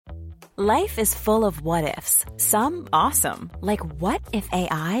Life is full of what-ifs. Some awesome, like what if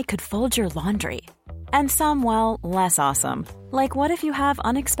AI could fold your laundry? And some, well, less awesome, like what if you have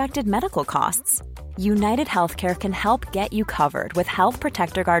unexpected medical costs? United Healthcare can help get you covered with Health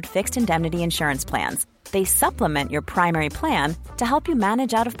Protector Guard fixed indemnity insurance plans. They supplement your primary plan to help you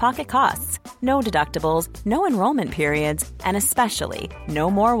manage out-of-pocket costs. No deductibles, no enrollment periods, and especially no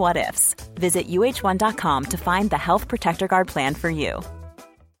more what-ifs. Visit uh1.com to find the Health Protector Guard plan for you.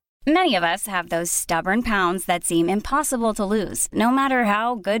 Many of us have those stubborn pounds that seem impossible to lose, no matter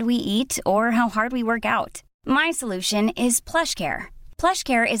how good we eat or how hard we work out. My solution is PlushCare.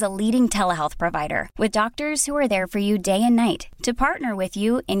 PlushCare is a leading telehealth provider with doctors who are there for you day and night to partner with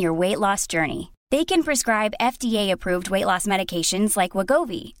you in your weight loss journey. They can prescribe FDA-approved weight loss medications like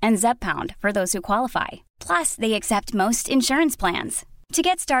Wegovy and Zepbound for those who qualify. Plus, they accept most insurance plans. To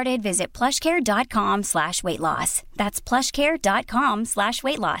get started, visit plushcare.com/weightloss. That's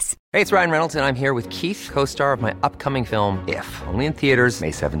plushcare.com/weightloss. Hey, it's Ryan Reynolds, and I'm here with Keith, co-star of my upcoming film, If, only in theaters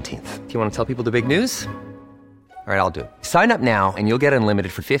May 17th. Do you want to tell people the big news? All right, I'll do it. Sign up now and you'll get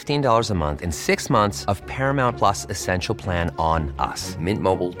unlimited for $15 a month and 6 months of Paramount Plus Essential Plan on us.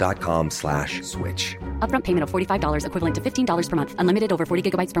 MintMobile.com/switch. Upfront payment of $45 equivalent to $15 per month. Unlimited over 40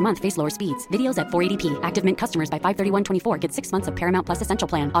 gigabytes per month. Face lower speeds. Videos at 480p. Active Mint customers by 531.24 get 6 months of Paramount Plus Essential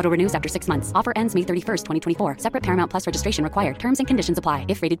Plan. Auto renews after 6 months. Offer ends May 31st, 2024. Separate Paramount Plus registration required. Terms and conditions apply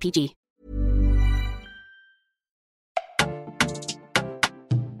if rated PG.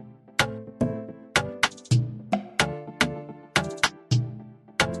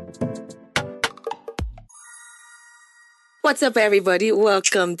 What's up, everybody?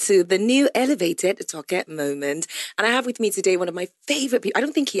 Welcome to the new Elevated Talkette moment. And I have with me today one of my favorite people. I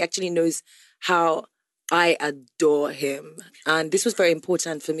don't think he actually knows how I adore him. And this was very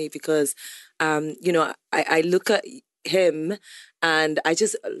important for me because, I look at him and I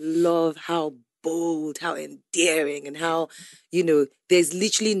just love how bold, how endearing, and how, there's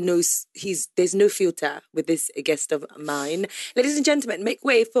literally there's no filter with this guest of mine. Ladies and gentlemen, make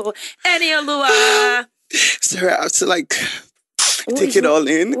way for Enioluwa. Sorry, I have to take it all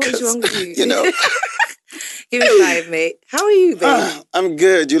in. What's wrong with you? Give me 5, mate. How are you, babe? I'm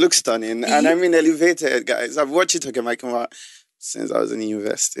good. You look stunning. And I'm in Elevated, guys. I've watched you talking about camera since I was in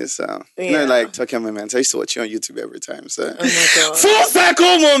university. So, talking moments. I used to watch you on YouTube every time. So, oh my God. Full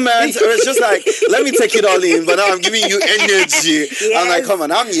circle moment. It was just let me take it all in. But now I'm giving you energy. Yes. I'm like, come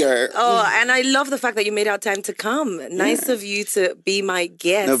on, I'm here. Oh, and I love the fact that you made out time to come. Nice of you to be my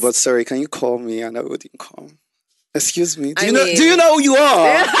guest. No, but sorry, can you call me? I know you didn't come. Excuse me. Do you know who you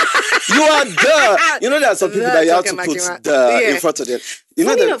are? You are there are some people that you have to put in front of them.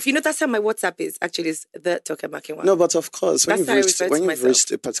 Funny enough, that's how my WhatsApp is. Actually, it's the Toke Makinwa. No, but of course, when you've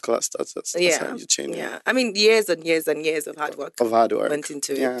reached a particular status, that's how you change it. Yeah, I mean, years and years and years of hard work. Went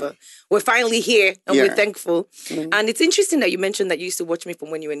into it, but we're finally here and we're thankful. Mm-hmm. And it's interesting that you mentioned that you used to watch me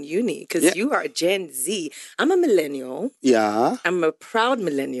from when you were in uni because you are Gen Z. I'm a millennial. Yeah. I'm a proud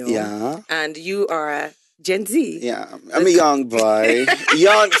millennial. Yeah. And you are a Gen Z. Yeah, I'm a young boy,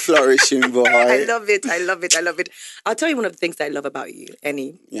 young flourishing boy. I love it. I'll tell you one of the things that I love about you,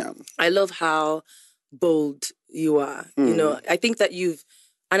 Eni. Yeah. I love how bold you are. I think that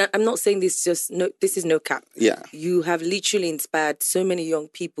and I'm not saying this this is no cap. Yeah. You have literally inspired so many young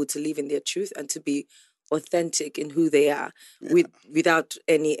people to live in their truth and to be authentic in who they are without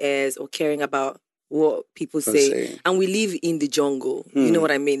any airs or caring about what people say. And we live in the jungle. You know what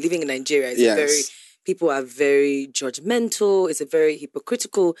I mean? Living in Nigeria is people are very judgmental. It's a very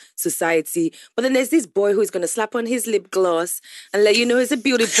hypocritical society. But then there's this boy who's going to slap on his lip gloss and let you know he's a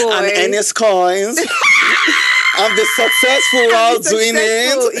beauty boy. And his coins. I'm the successful while doing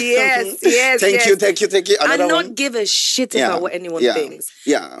it. Yes. Thank you. And not give a shit about what anyone thinks.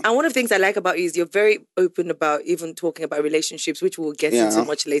 Yeah. And one of the things I like about you is you're very open about even talking about relationships, which we'll get into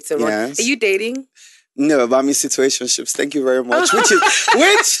much later on. Are you dating? No, but I'm in situationships. Thank you very much. Which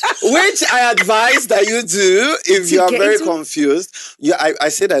I advise that you do if you are very confused. I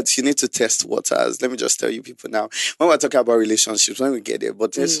say that you need to test waters. Let me just tell you people now. When we're talking about relationships, when we get there,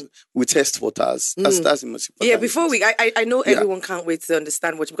 but we test waters. That's the most important. Yeah, before I know everyone can't wait to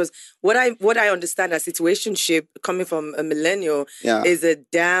understand because what I understand as situationship coming from a millennial is a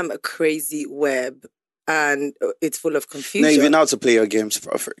damn crazy web. And it's full of confusion. No, you know how to play your games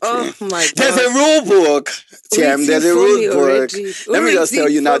perfectly. Oh my God. There's a rule book, Tim. There's a rule book. Let me just tell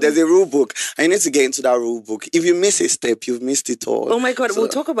you now, there's a rule book. And you need to get into that rule book. If you miss a step, you've missed it all. Oh my God, we'll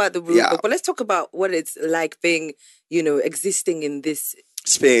talk about the rule book. But let's talk about what it's like being, existing in this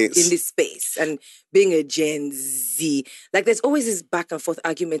space and being a Gen Z. Like there's always this back and forth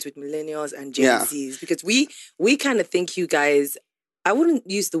argument with millennials and Gen Zs because we kind of think you guys I wouldn't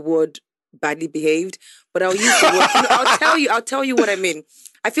use the word badly behaved, but I'll use the word. I'll tell you what I mean.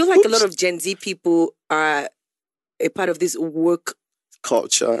 I feel like a lot of Gen Z people are a part of this woke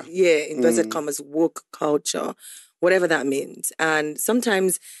culture. Yeah, inverted commas, woke culture, whatever that means. And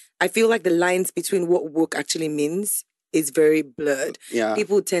sometimes I feel like the lines between what woke actually means is very blurred. Yeah.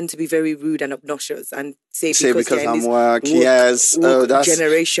 People tend to be very rude and obnoxious and say because I'm woke, yes. Woke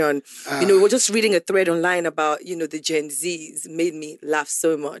generation. We're just reading a thread online about, the Gen Zs made me laugh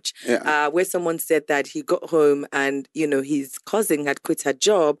so much. Yeah. Where someone said that he got home and, his cousin had quit her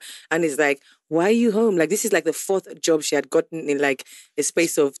job and is like, why are you home? Like, this is like the 4th job she had gotten in like a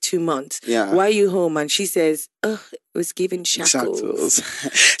space of 2 months. Yeah. Why are you home? And she says, it was giving shackles.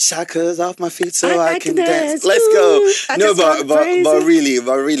 Shackles off my feet so I can dance. Let's go. No, but really,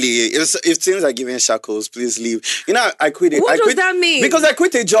 if things are giving shackles, please leave. I quit it. What does that mean? Because I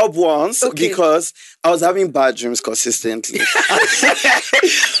quit a job once because I was having bad dreams consistently.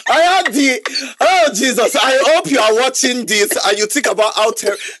 Oh Jesus, I hope you are watching this and you think about how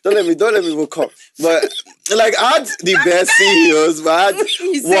don't let me woke up. But like I had the best CEOs, but I had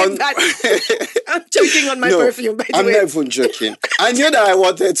one. I'm choking on my perfume, by the way. I'm not even joking. I knew that I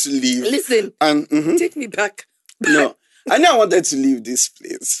wanted to leave. Listen, and take me back. No, I knew I wanted to leave this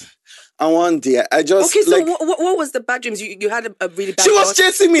place. And one day, I just... Okay, so what was the bad dreams? You had a really bad... She was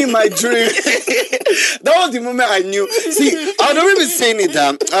chasing me in my dream. That was the moment I knew. See, I don't even saying it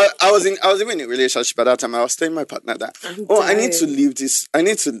down. I was even in a relationship at that time. I was telling my partner that, I need to leave this. I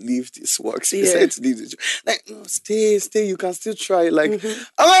need to leave this work. She said to leave this. Like, no, stay. You can still try. Like,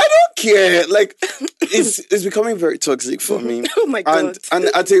 I don't care. Like, it's becoming very toxic for me. Oh my God. And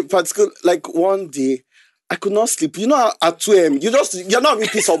at a particular... Like, one day... I could not sleep. At 2 a.m., you're not having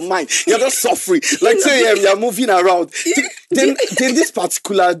peace of mind. You're just suffering. Like 2 a.m., you're moving around. Then this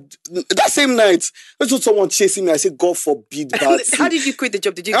that same night, I saw someone chasing me. I said, God forbid that. How did you quit the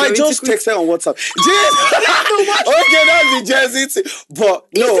job? Did you I just texted on WhatsApp. Okay, that's the Jersey. But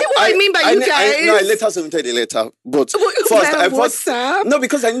no. You see what I mean by you guys? I later submitted a letter. But first, no,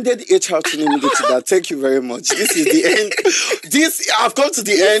 because I needed the HR to name me to that. Thank you very much. This is the end. I've come to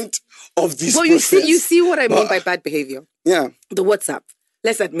the end of this process. You see what I mean by bad behavior? Yeah. The WhatsApp.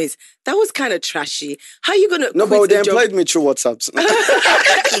 Let's admit, that was kind of trashy. How are you going to No, but they employed me through WhatsApps.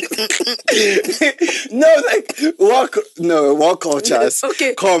 Work cultures.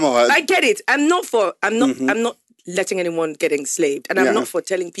 Okay. Come on. I get it. I'm not letting anyone get enslaved. And I'm not for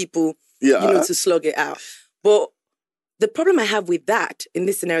telling people, to slug it out. But the problem I have with that, in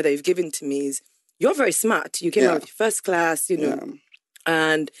this scenario that you've given to me, is you're very smart. You came out with your first class,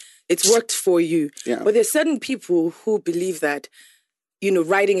 and it's worked for you. Yeah. But there's certain people who believe that,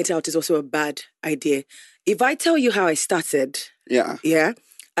 writing it out is also a bad idea. If I tell you how I started, I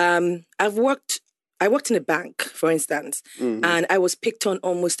worked in a bank, for instance, and I was picked on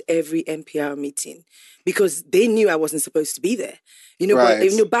almost every NPR meeting because they knew I wasn't supposed to be there.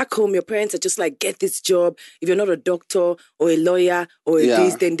 But back home, your parents are just like, get this job. If you're not a doctor or a lawyer or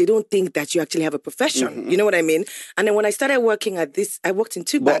this, then they don't think that you actually have a profession. You know what I mean? And then when I started working at this, I worked in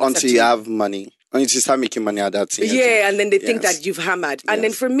 2 banks. But until you have money. Until you start making money at that time. Yeah, and then they think that you've hammered. And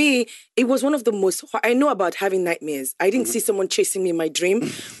then for me, it was one of the most... I know about having nightmares. I didn't see someone chasing me in my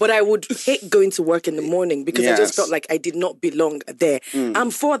dream, but I would hate going to work in the morning because I just felt like I did not belong there.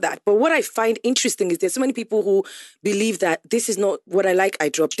 I'm for that. But what I find interesting is there's so many people who believe that this is not what I like, I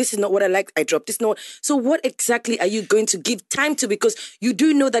drop. This is not what I like, I drop. This is not... So what exactly are you going to give time to? Because you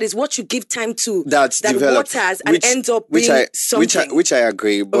do know that is what you give time to that waters and ends up being something. Which I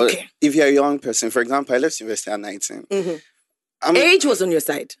agree. But if you're a young person, for example, I left university at 19. Age was on your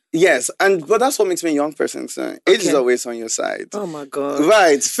side. Yes, but that's what makes me a young person. So age is always on your side. Oh my God.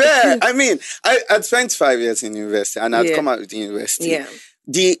 Right, fair. I mean, I'd spent 5 years in university and I'd come out of the university. Yeah.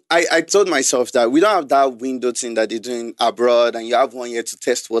 I told myself that we don't have that window thing that they're doing abroad and you have 1 year to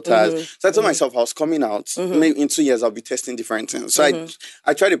test waters. So I told myself I was coming out. Maybe in 2 years I'll be testing different things. So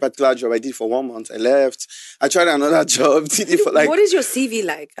I tried a particular job. I did for 1 month. I left. I tried another job. Did it for What is your CV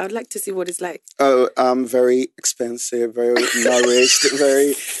like? I would like to see what it's like. Oh, very expensive, very nourished,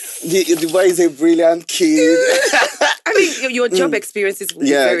 the boy is a brilliant kid. I mean, your job experience is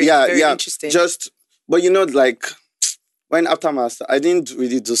very interesting. But when after master, I didn't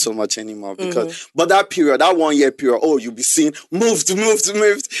really do so much anymore but that 1 year period, you'll be seeing moved.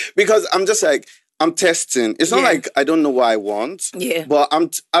 Because I'm just like, I'm testing. It's not like I don't know what I want. Yeah. But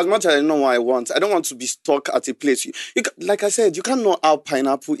as much as I know what I want, I don't want to be stuck at a place. Like I said, you can't know how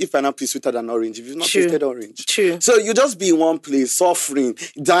pineapple, if pineapple is sweeter than orange, if you've not tasted orange. True. So you just be in one place, suffering,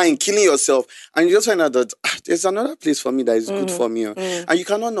 dying, killing yourself. And you just find out that there's another place for me that is good for me. And you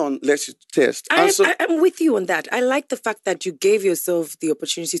cannot know unless you test. I'm with you on that. I like the fact that you gave yourself the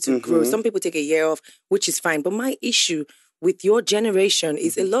opportunity to grow. Some people take a year off, which is fine. But my issue with your generation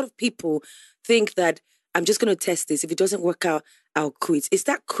is a lot of people think that I'm just going to test this. If it doesn't work out, I'll quit. It's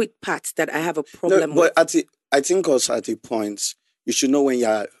that quit part that I have a problem with. But I think also at a point, you should know when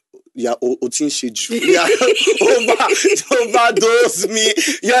you're overdose me.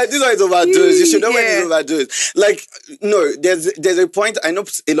 Yeah, this one is overdose. You should know when it's overdose. Like, no, there's a point. I know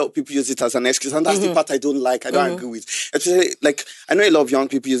a lot of people use it as an excuse, and that's the part I don't like. I don't agree with. Especially, like, I know a lot of young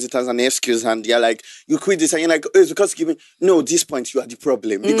people use it as an excuse, and they're like, you quit this, and you're like, oh, it's because at this point you are the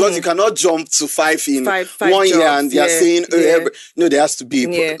problem because you cannot jump to five in five 1 year, jobs, and they're saying, no, there has to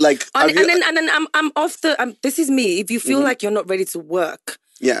be like. And then I'm off the. This is me. If you feel like you're not ready to work.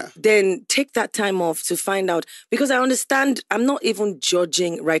 Yeah. Then take that time off to find out. Because I understand, I'm not even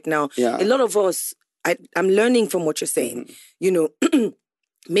judging right now. Yeah. A lot of us, I'm learning from what you're saying. You know,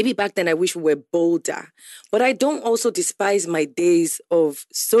 maybe back then I wish we were bolder. But I don't also despise my days of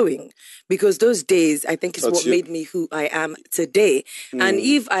sewing. Because those days, I think, is what made me who I am today. And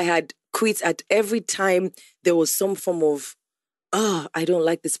if I had quit at every time there was some form of, I don't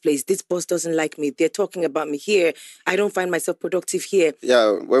like this place. This boss doesn't like me. They're talking about me here. I don't find myself productive here.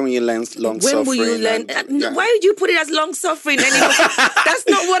 Yeah, when will you learn long suffering? When will you learn? Why would you put it as long suffering anymore? That's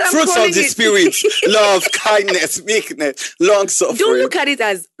not what I'm Fruits calling of the it. Spirit, love, kindness, meekness, long suffering. Don't look at it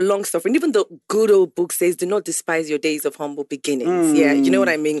as long suffering. Even the good old book says, do not despise your days of humble beginnings. Yeah, you know what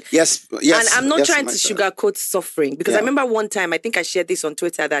I mean? Yes. And I'm not trying to sugarcoat suffering because I remember one time, I think I shared this on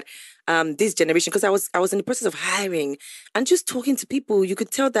Twitter that this generation, because I was in the process of hiring and just talking to people, you could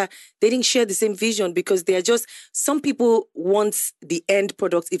tell that they didn't share the same vision because they're just, some people want the end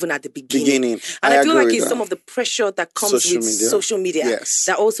product even at the beginning. And I feel like it's some of the pressure that comes with social media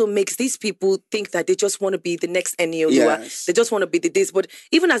that also makes these people think that they just want to be the next Enioluwa. Yes. They just want to be this. But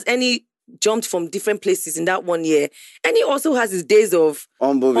even as any jumped from different places in that 1 year, and he also has his days of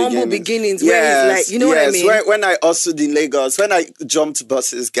humble beginnings where he's like, you know what I mean? When I also in Lagos, when I jumped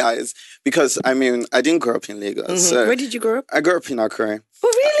buses, guys, because I mean, I didn't grow up in Lagos. So where did you grow up? I grew up in Accra.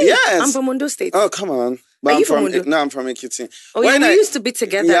 Oh, really? Yes. I'm from Ondo State. Oh, come on. But Are you from Ondo? No, I'm from Ekiti. Oh, yeah, we used to be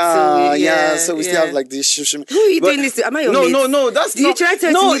together. So we still have like this. Who are you doing this to? Am I your mate? No, that's not. Did you try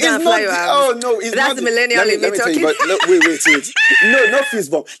to no, me it's not. Oh, no, it's that's not. The millennial let me tell you, but wait. No, not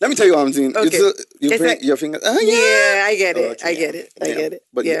fist bump. Let me tell you what I'm doing. Okay. You bring your finger. Yeah, I get it. Okay, I get it.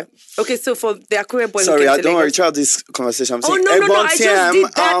 But Okay, so for the Akure boy sorry, who came to don't worry. Lagos. Throughout this conversation, I'm saying, no. I just did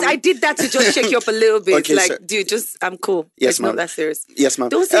that. I did that to just shake you up a little bit. Okay, like, dude, I'm cool. Yes, it's ma'am. not that serious. Yes, ma'am.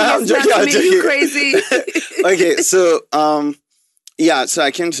 Don't say yes, to me. You crazy. Okay, so so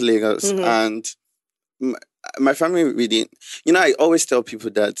I came to Lagos and my family really, I always tell people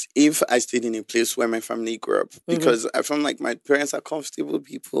that if I stayed in a place where my family grew up, because I feel like my parents are comfortable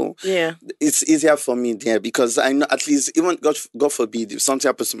people, it's easier for me there because I know at least, even God forbid, if something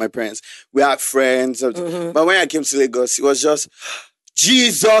happens to my parents, we are friends. But when I came to Lagos, it was just,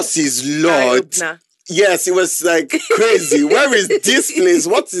 Jesus is Lord. Yes, it was like crazy. Where is this place?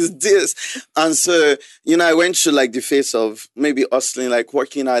 What is this? And so, I went through like the phase of maybe hustling, like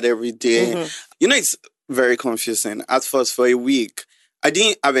working out every day. It's very confusing. At first, for a week, I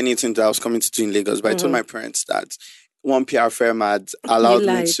didn't have anything that I was coming to do in Lagos, but I told my parents that one PR firm had allowed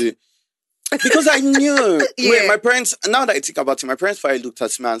me to. Because I knew. Wait, my parents, now that I think about it, my parents probably looked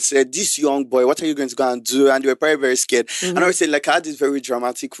at me and said, this young boy, what are you going to go and do? And they were probably very scared. And I would say, like, I had this very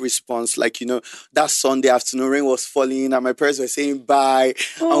dramatic response. Like, that Sunday afternoon, rain was falling and my parents were saying bye.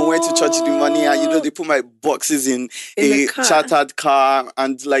 And we went to church in the morning and, they put my boxes in a chartered car.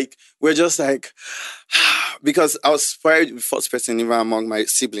 And, like, we're just like, because I was probably the first person even among my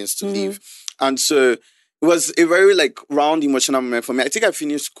siblings to leave. And so it was a very round emotional moment for me. I think I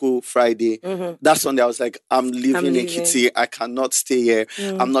finished school Friday. That Sunday I was like, I'm leaving Ekiti. I cannot stay here.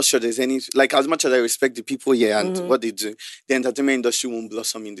 I'm not sure there's any, as much as I respect the people here and what they do, the entertainment industry won't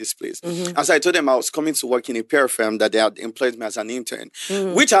blossom in this place. And so I told them I was coming to work in a PR firm that they had employed me as an intern,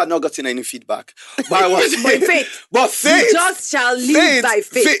 which I had not gotten any feedback. But I was but faith. You just shall live by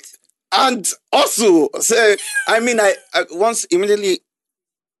faith. And also, so I once immediately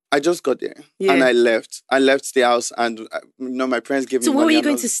I just got there and I left. I left the house and, my parents gave me money. So where were you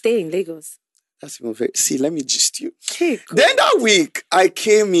going to stay in Lagos? That's even very... See, let me gist you. Hey, cool. Then that week, I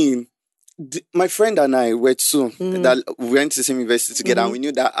came in. my friend and I were two that we went to the same university together, and we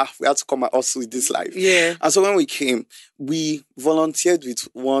knew that we had to come and hustle with this life. Yeah. And so when we came, we volunteered with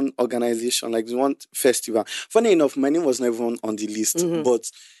one organization, like one festival. Funny enough, my name was not even on the list, but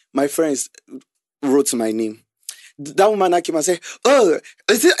my friends wrote my name. That woman came and said, "Oh,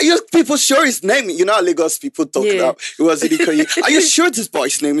 is it, are you people sure his name?" You know how Lagos people talk now. It was really crazy. Are you sure this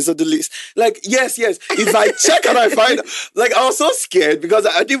boy's name is on the list? Like, yes. If I check and I find, like, I was so scared because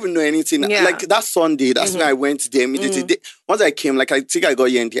I didn't even know anything. Yeah. Like, that Sunday, that's when I went there immediately. Once I came, like, I think I got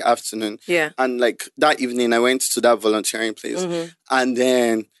here in the afternoon. Yeah. And, like, that evening, I went to that volunteering place. And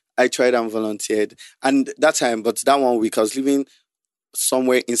then I tried and volunteered. And that time, but that 1 week, I was living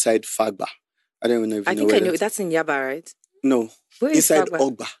somewhere inside Fagba. I don't even know if you know where I know. That's in Yaba, right? No. Where is inside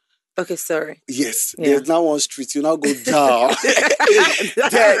Fagba? Ogba. Okay, sorry. Yes. Yeah. There's now one street. You now go down.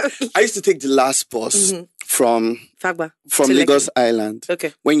 Then, I used to take the last bus from Fagba. From Lagos Island.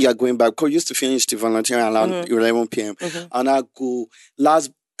 Okay. When you are going back, because you used to finish the volunteering around 11 p.m. And I go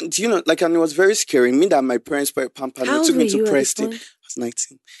last, do you know, like, and it was very scary. Me that my parents were pampered. They took me to Preston. I was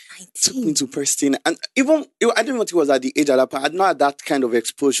 19. Took me to Preston. And even, I didn't know what it was at the age at that point. I had not had that kind of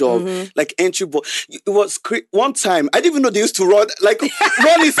exposure of, like, entry. But it was one time, I didn't even know they used to run. Like,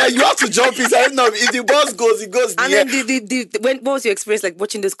 run inside, you have to jump inside. No, if the bus goes, it goes. And then what was your experience like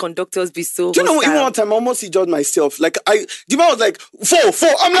watching those conductors be so Do you know what, even one time I almost injured myself. Like, the man was like, 4.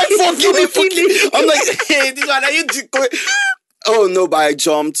 I'm like, 4, kill. I'm like, hey, this one, are you going? Oh no, but I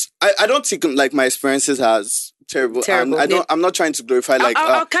jumped. I don't think, like, my experiences has terrible. And I'm not trying to glorify, like,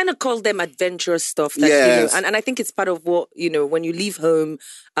 I'll kind of call them adventurous stuff that, yes. and I think it's part of what, when you leave home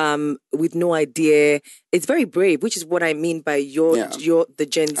with no idea, it's very brave, which is what I mean by the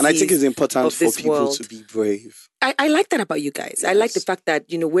Gen Z. And I think it's important for people world. to be brave. I like that about you guys. Yes. I like the fact that,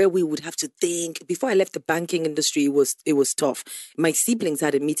 where we would have to think. Before I left the banking industry, it was tough. My siblings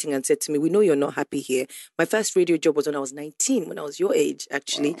had a meeting and said to me, "We know you're not happy here." My first radio job was when I was 19, when I was your age,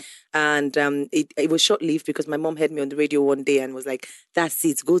 actually. Wow. And it was short-lived because my mom heard me on the radio one day and was like, "That's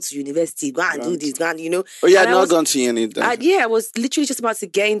it, go to university, go and do this, go and, Oh, you had not gone to uni then? I was literally just about to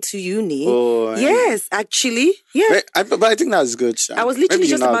get into uni. Oh, yes, actually. Yeah. But I think that's good, Sha. I was literally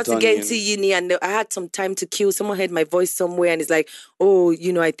just about to get into uni and I had some time to kill. Someone heard my voice somewhere and it's like, "Oh,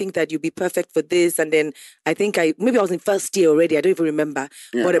 I think that you'd be perfect for this." And then I think maybe I was in first year already. I don't even remember.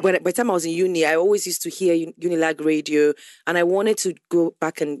 Yeah. But by the time I was in uni, I always used to hear Unilag radio and I wanted to go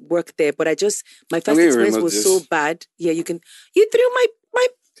back and work there. But my first experience was so bad. Yeah, you threw my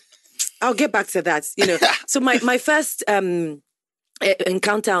I'll get back to that, So my first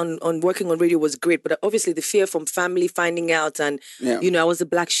encounter on working on radio was great, but obviously the fear from family finding out and, I was a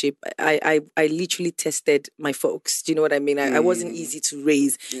black sheep. I literally tested my folks. Do you know what I mean? I wasn't easy to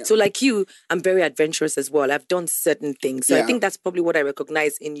raise. Yeah. So like you, I'm very adventurous as well. I've done certain things. So I think that's probably what I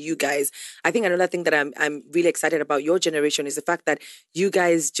recognize in you guys. I think another thing that I'm really excited about your generation is the fact that you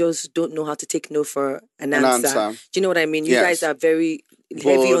guys just don't know how to take no for an answer. Do you know what I mean? You guys are very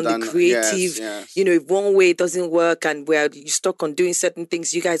heavy on the creative. Yes. If one way it doesn't work and you're stuck on doing certain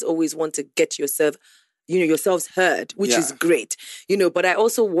things, you guys always want to get yourselves heard, which is great. But I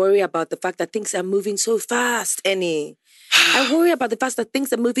also worry about the fact that things are moving so fast, Eni. I worry about the fact that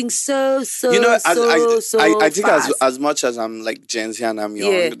things are moving so I think fast. as much as I'm like Gen Z and I'm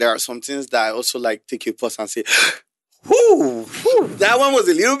young, there are some things that I also like take a pause and say, Whew, that one was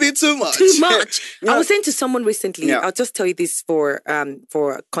a little bit too much. I was saying to someone recently, I'll just tell you this for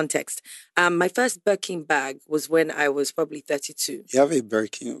context. My first Birkin bag was when I was probably 32. You have a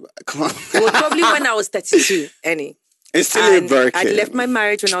Birkin bag? Come on. It was probably when I was 32, Eni. It's still a Birkin. I left my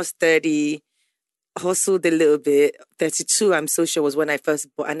marriage when I was 30, hustled a little bit. 32, I'm so sure, was when I first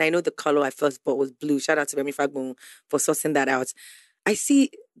bought. And I know the color I first bought was blue. Shout out to Remy Fagbon for sourcing that out. I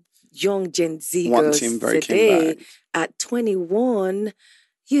see young Gen Z girls today at 21,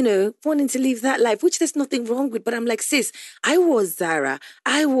 wanting to live that life, which there's nothing wrong with. But I'm like, sis, I wore Zara,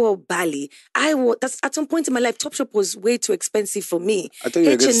 I wore Bali, that's at some point in my life, Topshop was way too expensive for me. I thought you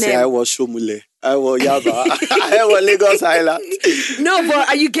were going to say I wore Shomule, I wore Yaba, I wore Lagos Island. No,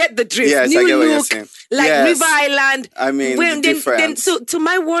 but you get the drift. Yes, New I get what look, you're saying. like River Island. I mean, the difference. Then, so to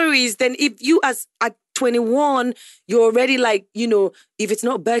my worries, then if you at 21, you're already like, if it's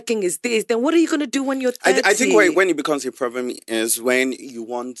not Birkin, is this, then what are you going to do when you're 30? I think when it becomes a problem is when you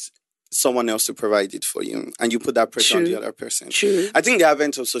want someone else to provide it for you and you put that pressure on the other person. True. I think the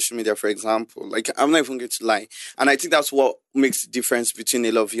advent of social media, for example, like, I'm not even going to lie, and I think that's what makes the difference between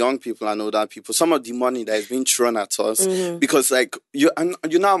a lot of young people and older people. Some of the money that is being thrown at us, because like you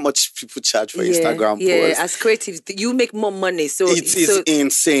know how much people charge for Instagram posts. Yeah, as creatives, you make more money. So it is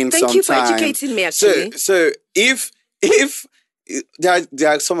insane. Thank you for educating me, actually. So if there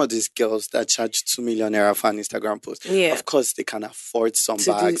are some of these girls that charge 2 million naira for an Instagram post. Yeah. Of course, they can afford some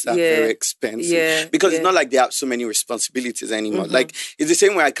bags that are very expensive because it's not like they have so many responsibilities anymore. Like it's the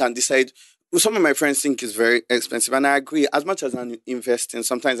same way I can decide. Some of my friends think it's very expensive, and I agree. As much as I'm investing,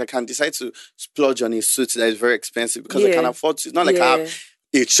 sometimes I can decide to splurge on a suit that is very expensive because I can afford to. It's not like I have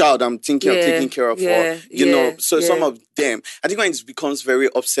a child I'm thinking of taking care of, or you know. So some of them, I think when it becomes very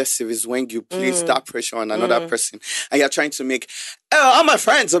obsessive is when you place that pressure on another person, and you're trying to make. Oh, all my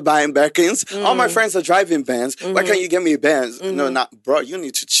friends are buying Birkins. All my friends are driving Benz. Why can't you get me a Benz? No, not bro. You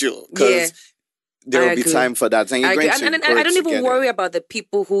need to chill because. There will be time for that. And you're going to and I don't even worry about the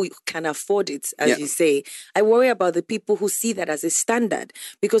people who can afford it, as you say. I worry about the people who see that as a standard.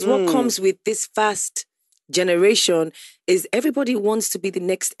 Because what comes with this fast generation is everybody wants to be the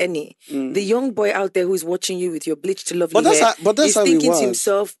next Eni. The young boy out there who's watching you with your bleached lovely hair is thinking to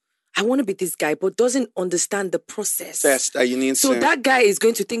himself, I want to be this guy, but doesn't understand the process. That you need so that guy is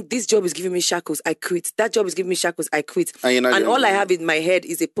going to think, this job is giving me shackles, I quit. That job is giving me shackles, I quit. And all I have in my head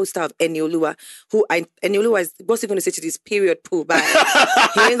is a poster of Enioluwa, Enioluwa is, what's he going to say to this period pool? Bye.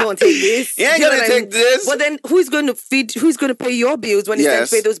 He ain't going to take this. He ain't going to take this. But then who's going to pay your bills when it's time to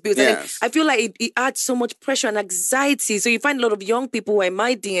pay those bills? And then I feel like it adds so much pressure and anxiety. So you find a lot of young people who are in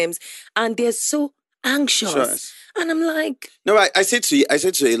my DMs and they're so anxious. Sure. And I'm like... No, I say to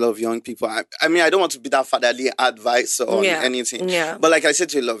a lot of young people, I mean, I don't want to be that fatherly advice on anything. Yeah. But like I said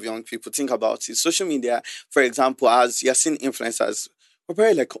to a lot of young people, think about it. Social media, for example, as you're seeing influencers, we're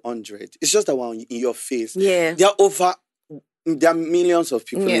probably like 100. It's just that one in your face. Yeah. There are millions of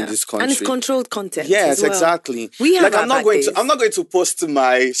people in this country. And it's controlled content. Yes, exactly. We have I'm not going to post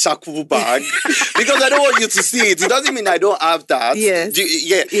my shaku bag because I don't want you to see it. It doesn't mean I don't have that. Yes.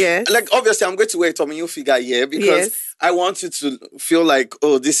 Like obviously I'm going to wear it on my new figure because I want you to feel like,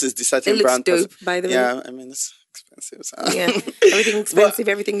 oh, this is the certain brand. It looks dope, by the way. Yeah, I mean it's expensive. So. Yeah. Everything expensive,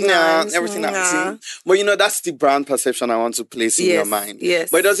 everything nice. Everything nice. But you know, that's the brand perception I want to place in your mind. Yes.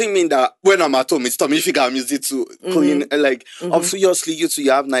 But it doesn't mean that when I'm at home, it's Tommy figure I'm using to clean. Like, obviously,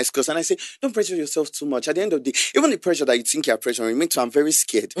 you have nice clothes. And I say, don't pressure yourself too much. At the end of the day, even the pressure that you think you're pressuring me to, I'm very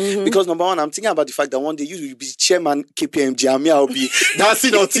scared. Because number one, I'm thinking about the fact that one day you will be chairman KPMG and me, I'll be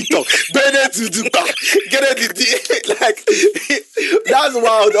dancing on TikTok. Get it. Like, that's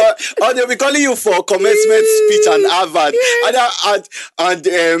wild. Or they'll be calling you for commencement speech and Harvard. And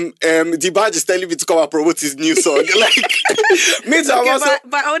the badge is telling me to come and promote his new song. Like,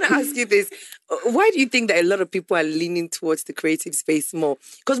 but I want to ask you this. Why do you think that a lot of people are leaning towards the creative space more?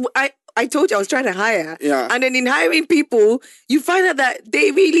 Because I told you I was trying to hire. Yeah. And then in hiring people, you find out that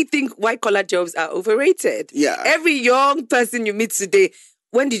they really think white-collar jobs are overrated. Yeah. Every young person you meet today,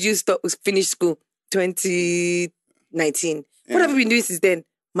 when did you finish school? 2019. Yeah. What have you been doing since then?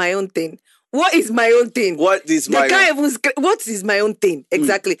 My own thing. What is my own thing? What is my own thing?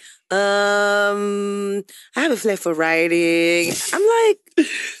 Exactly. I have a flair for writing. I'm like,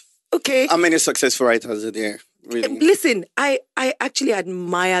 okay. How many successful writers are there? Really? Listen, I actually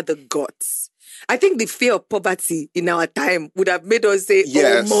admire the guts. I think the fear of poverty in our time would have made us say,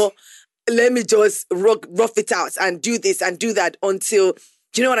 more, let me just rough it out and do this and do that until...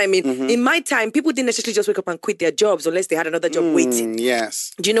 Do you know what I mean? In my time, people didn't necessarily just wake up and quit their jobs unless they had another job waiting.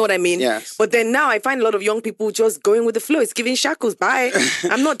 Yes. Do you know what I mean? Yes. But then now I find a lot of young people just going with the flow. It's giving shackles. Bye.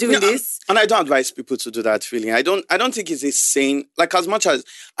 I'm not doing this. And I don't advise people to do that feeling. I don't think it's a sane, like as much as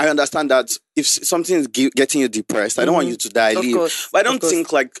I understand that if something is getting you depressed, I don't want you to die, leave. Course, but I don't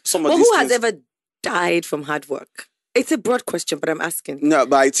think like some of these who things... has ever died from hard work? It's a broad question, but I'm asking. No,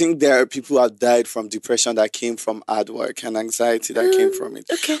 but I think there are people who have died from depression that came from hard work and anxiety that came from it.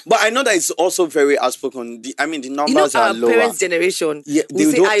 Okay. But I know that it's also very outspoken. The numbers are lower. Our parents' generation, yeah, they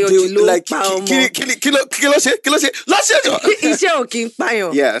say, Ayojilo, like, yes.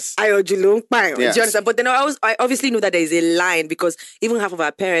 Ayojilo, yes. Do you understand? But then I obviously know that there is a line because even half of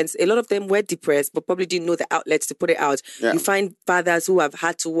our parents, a lot of them were depressed, but probably didn't know the outlets to put it out. Yeah. You find fathers who have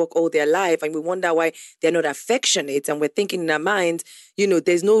had to work all their life and we wonder why they're not affectionate. And we're thinking in our minds,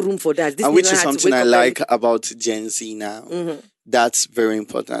 there's no room for that. Which is something I like about Gen Z now. That's very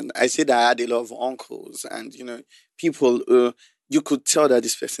important. I said I had a lot of uncles and, people, you could tell that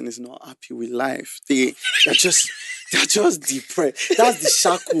this person is not happy with life. They're just depressed. That's the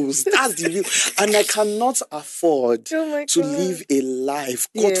shackles. That's the real. And I cannot afford to live a life.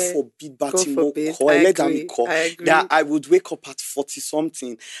 God forbid, that I would wake up at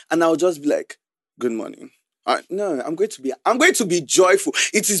 40-something and I would just be like, good morning. No, I'm going to be joyful.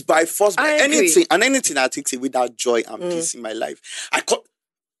 It is by force. Anything I take away that joy and peace in my life.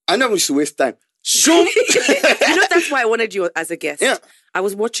 I never wish to waste time. Sure. That's why I wanted you as a guest. Yeah. I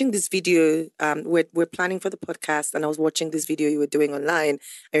was watching this video. We're planning for the podcast, and I was watching this video you were doing online, and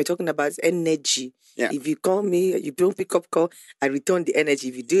you're talking about energy. Yeah. If you call me, you don't pick up call, I return the energy.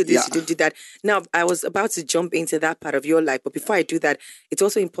 If you do this, you don't do that. Now, I was about to jump into that part of your life, but before I do that, it's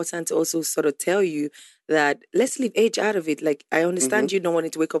also important to also sort of tell you that let's leave age out of it. Like, I understand you don't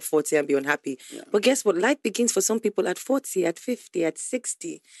want to wake up 40 and be unhappy. Yeah. But guess what? Life begins for some people at 40, at 50, at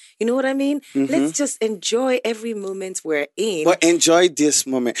 60. You know what I mean? Let's just enjoy every moment we're in. But enjoy this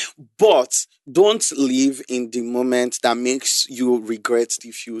moment. But don't live in the moment that makes you regret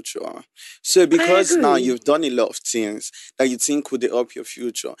the future. So because now you've done a lot of things that you think could help your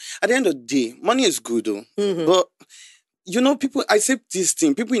future. At the end of the day, money is good though. But you know, people, I say this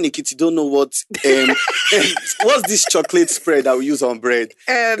thing, people in Ekiti don't know what's this chocolate spread that we use on bread?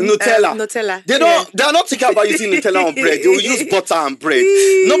 Nutella. Nutella. They're not thinking about using Nutella on bread. They will use butter and bread.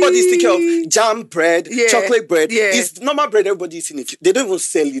 Nobody's thinking of jam bread, chocolate bread. Yeah. It's normal bread everybody's in it. They don't even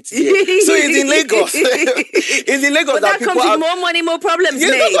sell it here. So it's in Lagos. It's in Lagos but that people comes have with more money, more problems,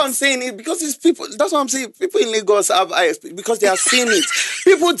 yeah, mate. that's what I'm saying. That's what I'm saying. People in Lagos have because they have seen it.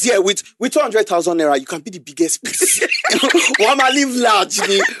 People there with 200,000 naira, you can be the biggest piece. Wama live large.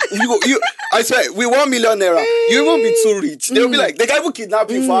 I swear, with 1 million naira, you won't be too rich. They'll be like, they can even kidnap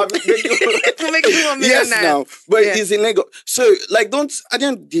you for having make you 1 million yes, naira. now. But it's in Lagos. So, like, don't, at the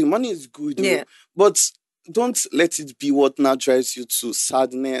end of the day, money is good. Yeah. But don't let it be what now drives you to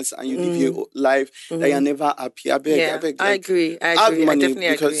sadness and you live your life that you're never happy. I beg. I agree. Have money I definitely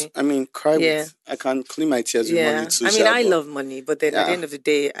because, agree. I mean, cry with, I can clean my tears with money too. I mean, I love money, but then at the end of the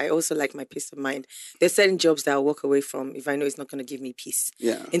day, I also like my peace of mind. There's certain jobs that I'll walk away from if I know it's not going to give me peace.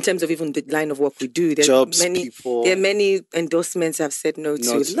 Yeah. In terms of even the line of work we do, There are many endorsements I've said no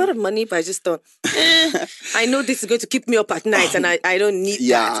to. A lot of money, but I just thought, I know this is going to keep me up at night and I don't need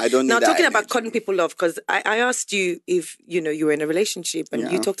that. I don't need that. Now, talking about cutting people off, because I asked you if, you were in a relationship and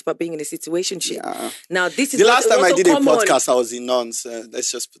you talked about being in a situationship. Yeah. Now, this is the last time I did common. a podcast, I was in non, so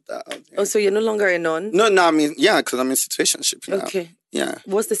let's just put that out there. Oh, so you're no longer a non? No, I mean, because I'm in a situationship now. Okay. Yeah.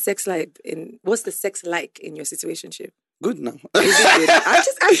 What's the sex like in your situationship? Good now. Is it good? I'm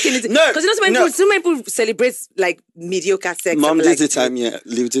just asking. Because so many people celebrate like mediocre sex. Mom, this is the time,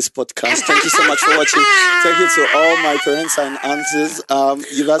 leave this podcast. Thank you so much for watching. Thank you to all my parents and aunties.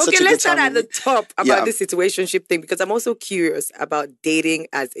 You've had such a good time. Okay, let's start at the top about this situationship thing because I'm also curious about dating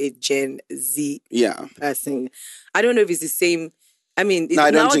as a Gen Z person. I don't know if it's the same. I mean, it's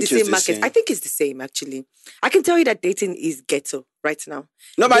now the same market. I think it's the same, actually. I can tell you that dating is ghetto right now.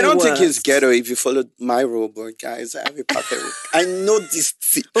 No, but I don't think it's ghetto if you follow my rule, but guys, I have a pattern. I know this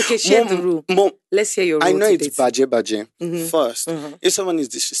thing. Okay, share the rule. Mom, let's hear your rule. I know it's baje. First, if someone is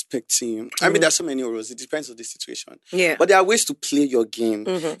disrespecting you, I mean, there's so many rules. It depends on the situation. Yeah. But there are ways to play your game.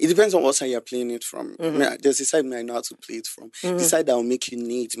 It depends on what side you're playing it from. There's a side I know how to play it from. The side that will make you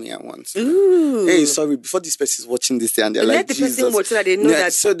need me at once. Ooh. Hey, sorry, before this person is watching this and they're like, Jesus. So that they know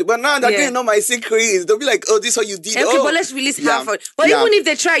that. So, but now they're going to know my secret. They'll be like, oh, this is what you did. Okay, but let's release half of it. But even if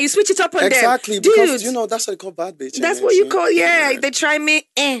they try, you switch it up on them. Exactly, because, that's what they call bad bitch. That's what you call, If they try me,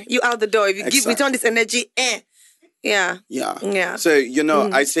 you out the door. If you return this energy, Yeah. So,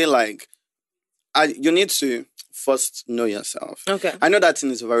 I say like, you need to first know yourself. Okay. I know that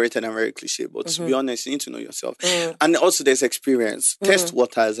thing is overrated and very cliche, but to be honest, you need to know yourself. And also there's experience. Test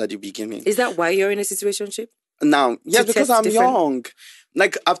waters at the beginning. Is that why you're in a situationship? Now, yes, because I'm young.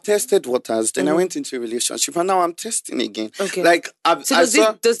 Like, I've tested waters, then I went into a relationship, and now I'm testing again. Okay. Like,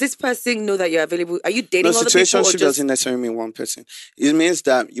 does this person know that you're available? Are you dating other people? No, situationship doesn't necessarily mean one person. It means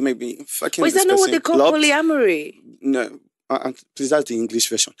that you may be fucking this person. Is that not what they call polyamory? No. Please, that's the English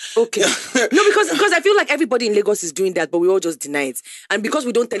version. Okay. No, because I feel like everybody in Lagos is doing that, but we all just deny it. And because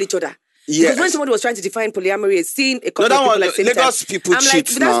we don't tell each other. Yes. Because when somebody was trying to define polyamory, it's seen a couple of people like same Lagos time. people I'm cheat like,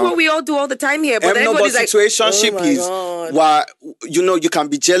 that's what we all do all the time here. But everybody's like, situationship is where, you can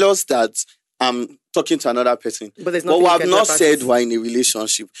be jealous that I'm talking to another person. But we have not said we're in a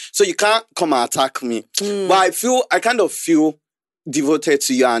relationship. So you can't come and attack me. But I kind of feel devoted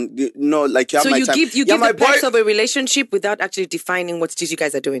to you and like you have my time. So you give the parts of a relationship without actually defining what it is you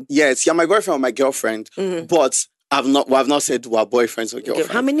guys are doing. Yes, you're my boyfriend or my girlfriend. But I've not said we're boyfriends or girlfriends.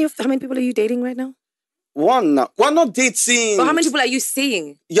 Okay. How many people are you dating right now? One now. We're not dating. But how many people are you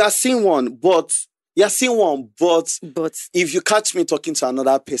seeing? You're seeing one, but if you catch me talking to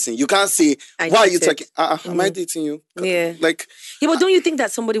another person, you can't say, why are you talking? Am I dating you? Yeah. Like, but don't you think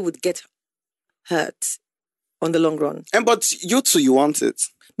that somebody would get hurt on the long run? But you too, you want it.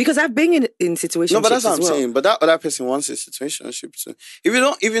 Because I've been in situations. No, but that's what I'm saying. But that other person wants a situationship too.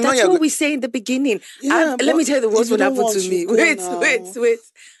 That's what we say in the beginning. Yeah, let me tell you the worst what happened to me. Wait.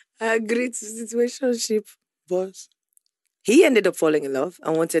 I agreed to situationship. But He ended up falling in love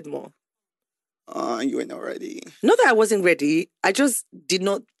and wanted more. You were not ready. Not that I wasn't ready. I just did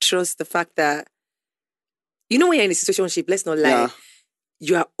not trust the fact that, when you're in a situationship, let's not lie. Yeah.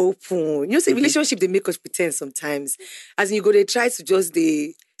 You are open. Relationship, they make us pretend sometimes. As in, they try to just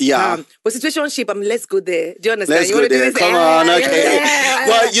but situationship, let's go there. Do you understand? Let's go there. Come on, okay.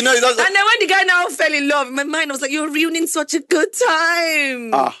 Well, and then when the guy now fell in love, in my mind, I was like, you're ruining such a good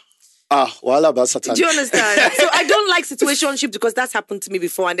time. Well, about Satan. Do you understand? So I don't like situationship because that's happened to me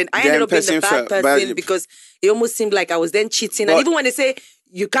before. And then I ended up being the bad person because it almost seemed like I was then cheating. And even when they say,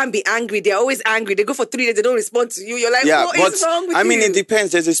 you can't be angry, they're always angry. They go for 3 days, they don't respond to you. You're like, what is wrong with you? I mean, it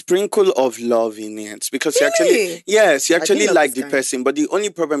depends. There's a sprinkle of love in it. Because really? you actually like the person. But the only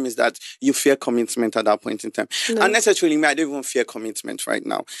problem is that you fear commitment at that point in time. No. And necessarily, I don't even fear commitment right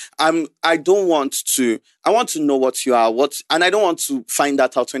now. I want to know what you are, and I don't want to find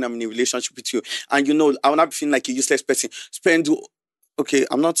that out when I'm in a relationship with you. And I will not feel like a useless person. Okay,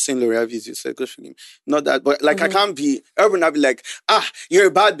 I'm not saying L'Oreal is useless, good for him. Not that, but I can't be, everyone will be like, you're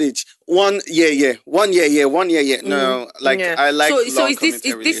a bad bitch. 1 year. No, I like So is this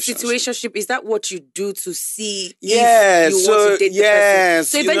situationship, is that what you do to see if you want to date the person?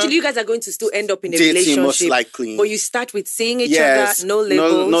 So eventually you guys are going to still end up in a relationship. Most likely. But you start with seeing each other, no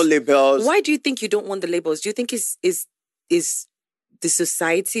labels. No labels. Why do you think you don't want the labels? Do you think is the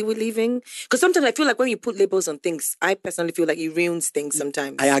society we live in? Because sometimes I feel like when you put labels on things, I personally feel like it ruins things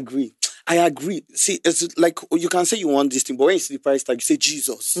sometimes. I agree. See, it's like you can say you want this thing, but when you see the price tag, you say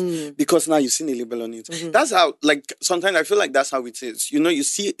Jesus. Because now you've seen a label on it. Mm-hmm. That's how, sometimes I feel like that's how it is. You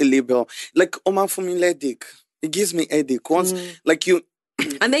see a label, like, man, for me, headache. It gives me headache. Once,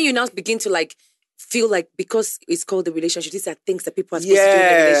 and then you now begin to, feel like because it's called the relationship, these are things that people are supposed to do in the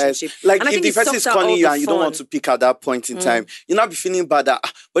relationship. Like, if the person is calling you and you don't want to pick at that point in time, you'll not be feeling bad that,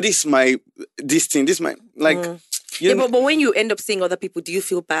 but this is my, but when you end up seeing other people, do you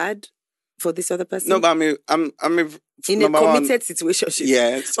feel bad for this other person? No, but I'm in a committed situationship.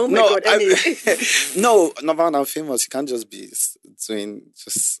 Yes. Oh my God. No, number one, I'm famous. You can't just be doing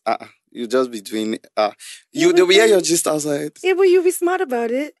you just be doing the way you're just outside. Yeah, but you'll be smart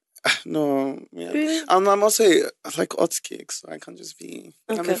about it. No, yeah. Really? I'm also like hot cakes, so I can't just be.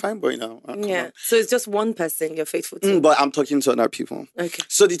 Okay. I'm a fine boy now. So it's just one person you're faithful to. But I'm talking to other people. Okay.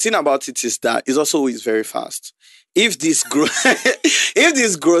 So the thing about it is that it's also always very fast. If this grows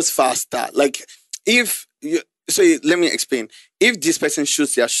faster, let me explain. If this person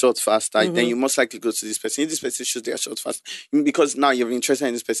shoots their shot faster, then you most likely go to this person. If this person shoots their shot faster, because now you're interested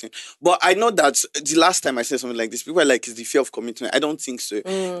in this person. But I know that the last time I said something like this, people are like, it's the fear of commitment. I don't think so.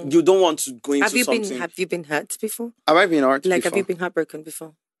 You don't want to go into something. Have you been hurt before? Have I been hurt before? Have you been heartbroken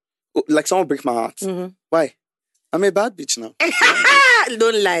before? Like someone break my heart? Why? I'm a bad bitch now.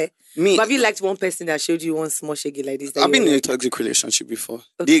 Don't lie. Me. But have you liked one person that showed you one small shaggy like this? I've been in a toxic relationship before.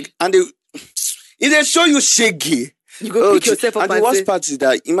 Okay. If they show you shaggy, you go pick yourself up and the worst part is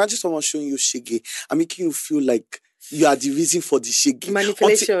that imagine someone showing you shaggy and making you feel like you are the reason for the shaggy.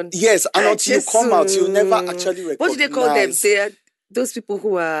 Manipulation. Until you come out, you never actually recognize. What do they call them? They are those people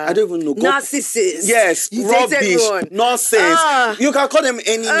who are... I don't even know. Narcissists. Yes, rubbish, nonsense. You can call them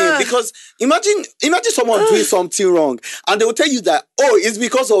any name because imagine someone doing something wrong and they will tell you that, it's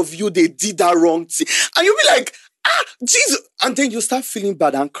because of you they did that wrong thing. And you'll be like, Jesus. And then you start feeling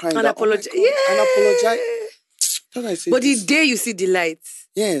bad and crying. And apologize. And apologize. But the day you see the light.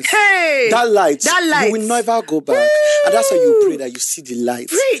 Yes. Hey! That light. You will never go back. And that's why you pray that you see the light.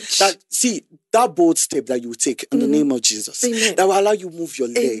 Preach. That bold step that you take in the name of Jesus. Amen. That will allow you move your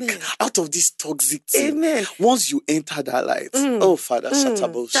leg out of this toxic thing. Amen. Once you enter that light. Oh, Father,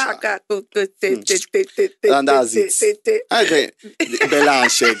 shatabosha. And that's it. Okay. Bella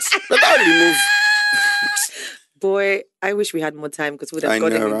and sheds. But that will remove. Boy, I wish we had more time because we would have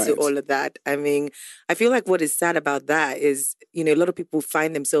gotten into all of that. I mean, I feel like what is sad about that is, a lot of people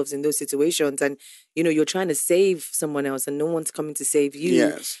find themselves in those situations and, you're trying to save someone else and no one's coming to save you.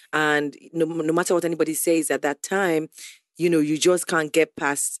 Yes. And no matter what anybody says at that time, you just can't get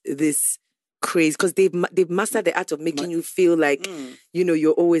past this craze because they've mastered the art of making you feel like,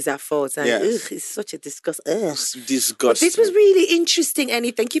 you're always at fault. And it's such a disgust. It's disgusting. But this was really interesting,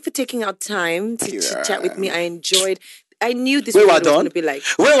 Annie. Thank you for taking our time to chat with me. I enjoyed. I knew this was going to be like.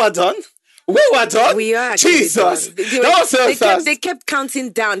 We're done. We are. Jesus. That was so fast. They kept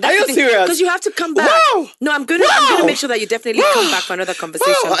counting down. Are you serious? Because you have to come back. Wow. No, I'm going to make sure that you definitely come back for another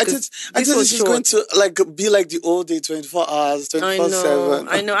conversation. Wow. I thought this is going to be like the old day, 24 hours, 24/7.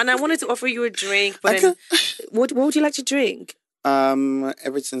 I know. And I wanted to offer you a drink, but then, what would you like to drink?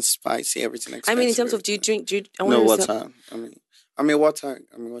 Everything spicy, everything expensive. I mean, in terms of, do you drink? No water. I mean, water.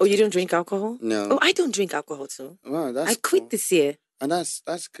 Oh, you don't drink alcohol? No. Oh, I don't drink alcohol too. Wow, that's I quit this year. And that's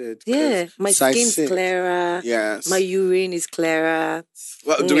good. Yeah, my skin's clearer. Yes. My urine is clearer.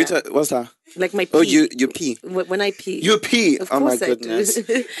 Well, what's that? Like my pee. Oh, you pee. When I pee. You pee. Of oh my course goodness.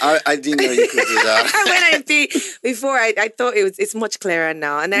 I I didn't know you could do that. When I pee. Before I thought it's much clearer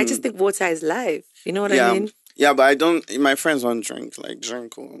now. And I just think water is life. You know what I mean? Yeah, but I don't. My friends don't drink.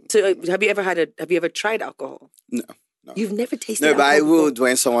 So have you ever tried alcohol? No. You've never tasted alcohol? No, but I would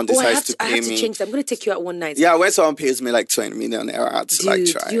when someone decides to pay me. I have to change that. I'm going to take you out one night. Yeah, when someone pays me like 20 million naira to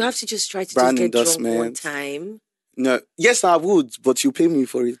try. You have to just try to Brand just get endorsement. drunk one time. No, yes, I would, but you pay me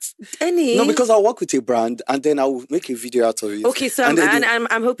for it. No, because I'll work with a brand and then I'll make a video out of it. Okay, so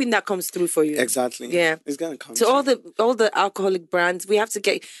I'm hoping that comes through for you. Exactly. Yeah, it's gonna come. So all the alcoholic brands, we have to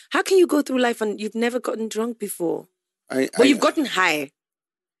get. How can you go through life and you've never gotten drunk before? You've gotten high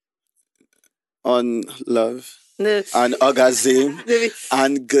on love. No. And orgasm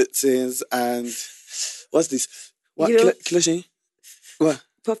and good things and what's this? What? Kiloshi? What?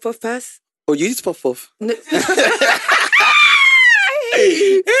 Puff pass? Oh, you eat puff? No.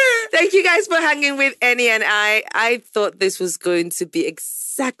 Thank you guys for hanging with Eni and I. I thought this was going to be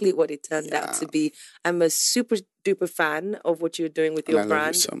exactly what it turned out to be. I'm a super duper fan of what you're doing with your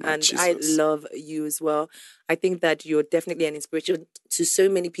brand. So much, and Jesus. I love you as well. I think that you're definitely an inspiration to so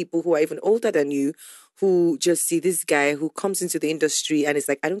many people who are even older than you, who just see this guy who comes into the industry and is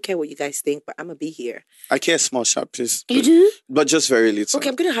like, I don't care what you guys think, but I'm going to be here. I care small sharp, please. You do? But just very little. Okay,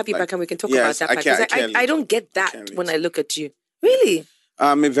 I'm going to have you back and we can talk about that. I don't get that when I look at you. Really?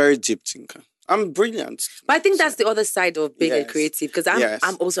 I'm a very deep thinker. I'm brilliant. But I think that's the other side of being a creative, because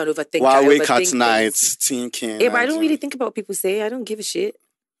I'm also an overthinker. Well, I wake at night thinking. Yeah, but I don't really think about what people say. I don't give a shit.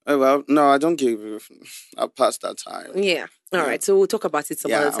 Oh, well, no, I don't give. I'll pass that time. Yeah. All right. So we'll talk about it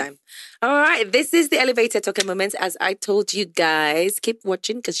some other time. All right. This is the Elevator Talking Moments. As I told you guys, keep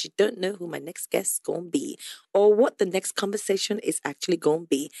watching because you don't know who my next guest is going to be or what the next conversation is actually going to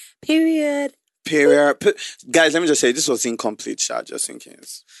be. Period. Guys, let me just say, this was incomplete, just in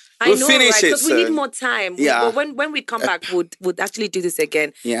case. I know, right? Because we need more time. Yeah. But when we come back, we'd actually do this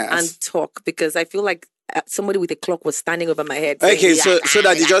again and talk, because I feel like somebody with a clock was standing over my head. Okay, so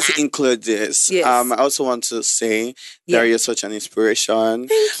that you just include this. Yes. I also want to say that you're such an inspiration.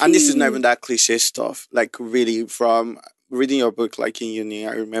 And this is not even that cliche stuff. Like, really, from reading your book like in uni,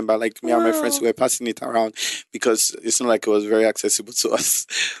 I remember like me and my friends were passing it around because it's not like it was very accessible to us.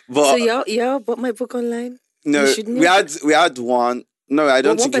 But so y'all bought my book online? No, we had one. No, I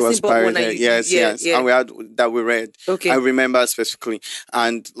don't think it was pirated. Yes. And we had that we read. Okay. I remember specifically.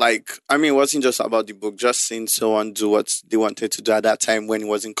 And like, I mean, it wasn't just about the book, just seeing someone do what they wanted to do at that time when it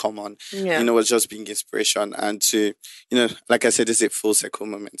wasn't common. Yeah. You know, it was just being inspiration. And to, you know, like I said, it's a full circle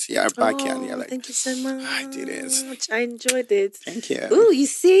moment. Yeah, back here and you're like, thank you so much. I did it. I enjoyed it. Thank you. Ooh, you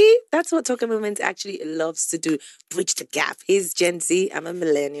see? That's what Talking Moments actually loves to do. Bridge the gap. He's Gen Z. I'm a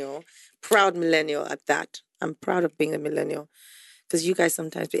millennial. Proud millennial at that. I'm proud of being a millennial. Because you guys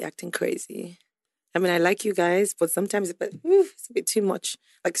sometimes be acting crazy. I mean, I like you guys, but sometimes it's a bit too much.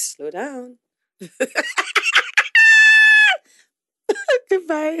 Like, slow down.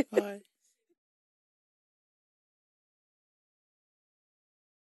 Goodbye. Bye.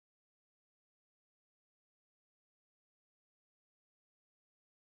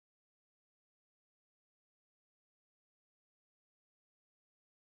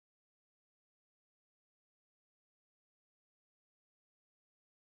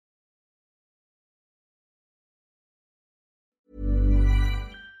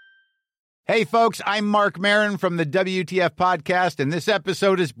 Hey, folks, I'm Mark Maron from the WTF Podcast, and this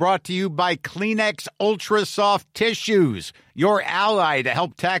episode is brought to you by Kleenex Ultra Soft Tissues, your ally to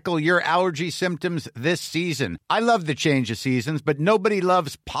help tackle your allergy symptoms this season. I love the change of seasons, but nobody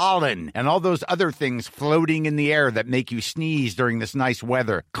loves pollen and all those other things floating in the air that make you sneeze during this nice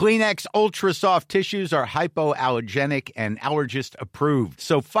weather. Kleenex Ultra Soft Tissues are hypoallergenic and allergist approved,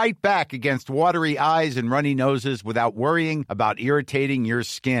 so fight back against watery eyes and runny noses without worrying about irritating your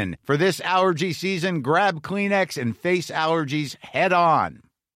skin. For this allergy season, grab Kleenex and face allergies head on.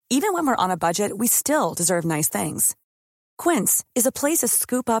 Even when we're on a budget, we still deserve nice things. Quince is a place to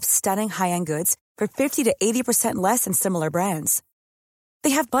scoop up stunning high-end goods for 50 to 80% less than similar brands.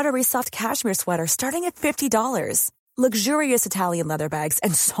 They have buttery soft cashmere sweaters starting at $50, luxurious Italian leather bags,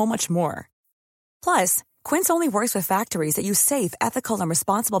 and so much more. Plus, Quince only works with factories that use safe, ethical, and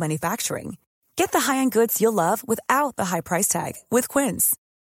responsible manufacturing. Get the high-end goods you'll love without the high price tag with Quince.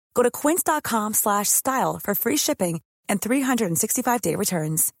 Go to quince.com/style for free shipping and 365-day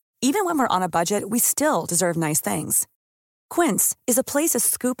returns. Even when we're on a budget, we still deserve nice things. Quince is a place to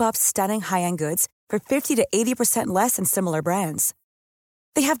scoop up stunning high-end goods for 50 to 80% less than similar brands.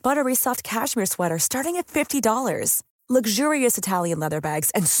 They have buttery soft cashmere sweaters starting at $50, luxurious Italian leather bags,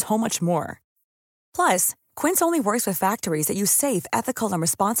 and so much more. Plus, Quince only works with factories that use safe, ethical, and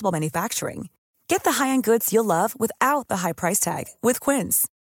responsible manufacturing. Get the high-end goods you'll love without the high price tag with Quince.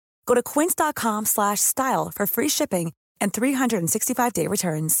 Go to quince.com/style for free shipping and 365-day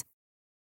returns.